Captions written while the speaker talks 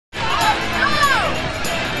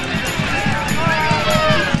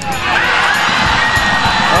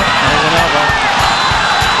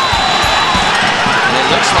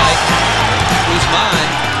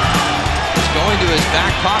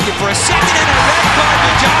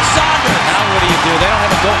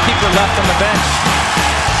goalkeeper left on the bench.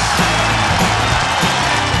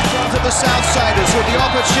 To the Southsiders with the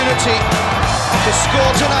opportunity to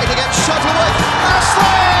score tonight against Shuttleworth.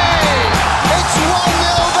 Astley! It's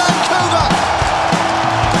 1-0 Vancouver.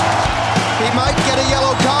 He might get a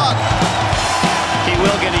yellow card. He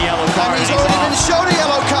will get a yellow card. And he's already been shown a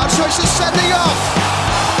yellow card, so it's a sending off.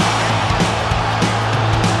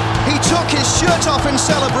 He took his shirt off in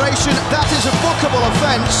celebration. That is a bookable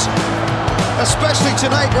offence, especially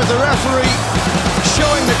tonight with the referee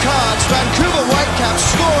showing the cards. Vancouver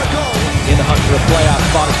Whitecaps score a goal. In the hunt for a playoff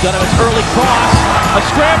spot, it's done an early cross. A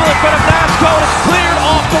scramble in front of Nasco, and it's cleared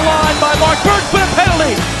off the line by Mark Burns, but a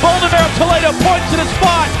penalty. Boulder Toledo points to the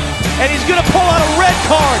spot, and he's going to pull out a red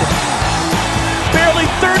card. Barely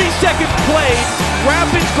 30 seconds played.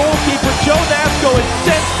 Rapids goalkeeper Joe Nasco is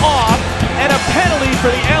sent off, and a penalty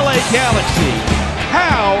for the LA Galaxy.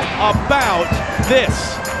 How about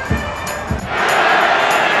this?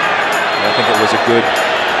 I think it was a good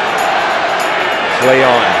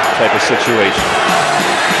play-on type of situation.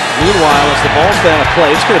 Meanwhile, as the ball's been out of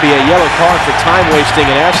play, it's going to be a yellow card for time wasting,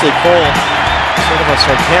 and Ashley Cole, sort of a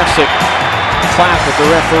sarcastic clap at the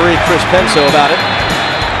referee, Chris Penso, about it.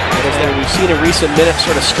 And we've seen in recent minutes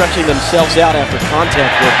sort of stretching themselves out after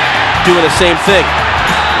contact. We're doing the same thing.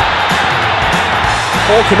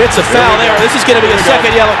 Cole commits a foul there. This is going to be a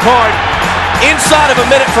second yellow card inside of a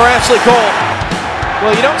minute for Ashley Cole.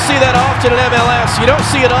 Well, you don't see that often in MLS. You don't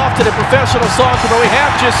see it often in professional soccer, but we have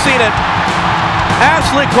just seen it.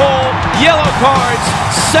 Ashley Cole, yellow cards,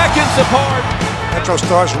 seconds apart. Metro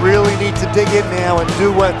Stars really need to dig in now and do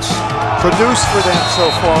what's produced for them so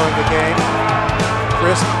far in the game.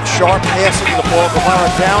 Crisp, sharp passing the ball. Guevara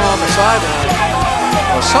down on the sideline.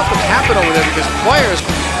 Well, something happened over there because players.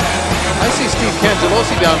 I see Steve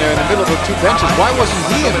Cangelosi down there in the middle of the two benches. Why wasn't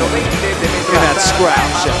he in that scrap?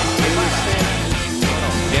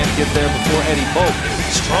 Can't get there before Eddie Pope.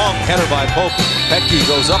 Strong header by Pope. Petke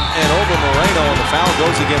goes up and over Moreno, and the foul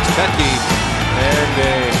goes against Petke. And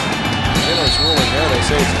a Taylor's ruling there. They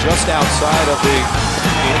say it's just outside of the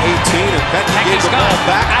 18, and Petke gave the ball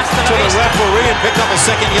back to the referee and picked up a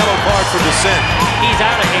second yellow card for dissent. He's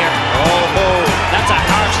out of here. Oh, that's a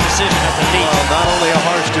harsh decision at the least. Well, not only a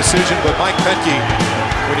harsh decision, but Mike Petke,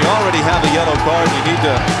 when you already have a yellow card, you need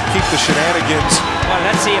to keep the shenanigans. Well,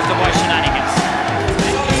 let's see if there was shenanigans.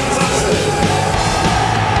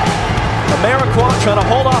 Ameriquan trying to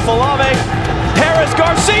hold off Olave. Harris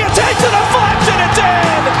Garcia takes a deflection. It's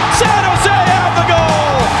in. San Jose have the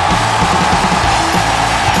goal.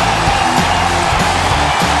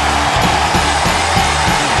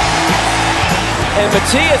 And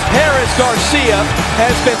Matias Harris Garcia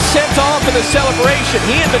has been sent off in the celebration.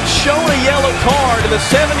 He had been shown a yellow card in the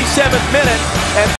 77th minute. And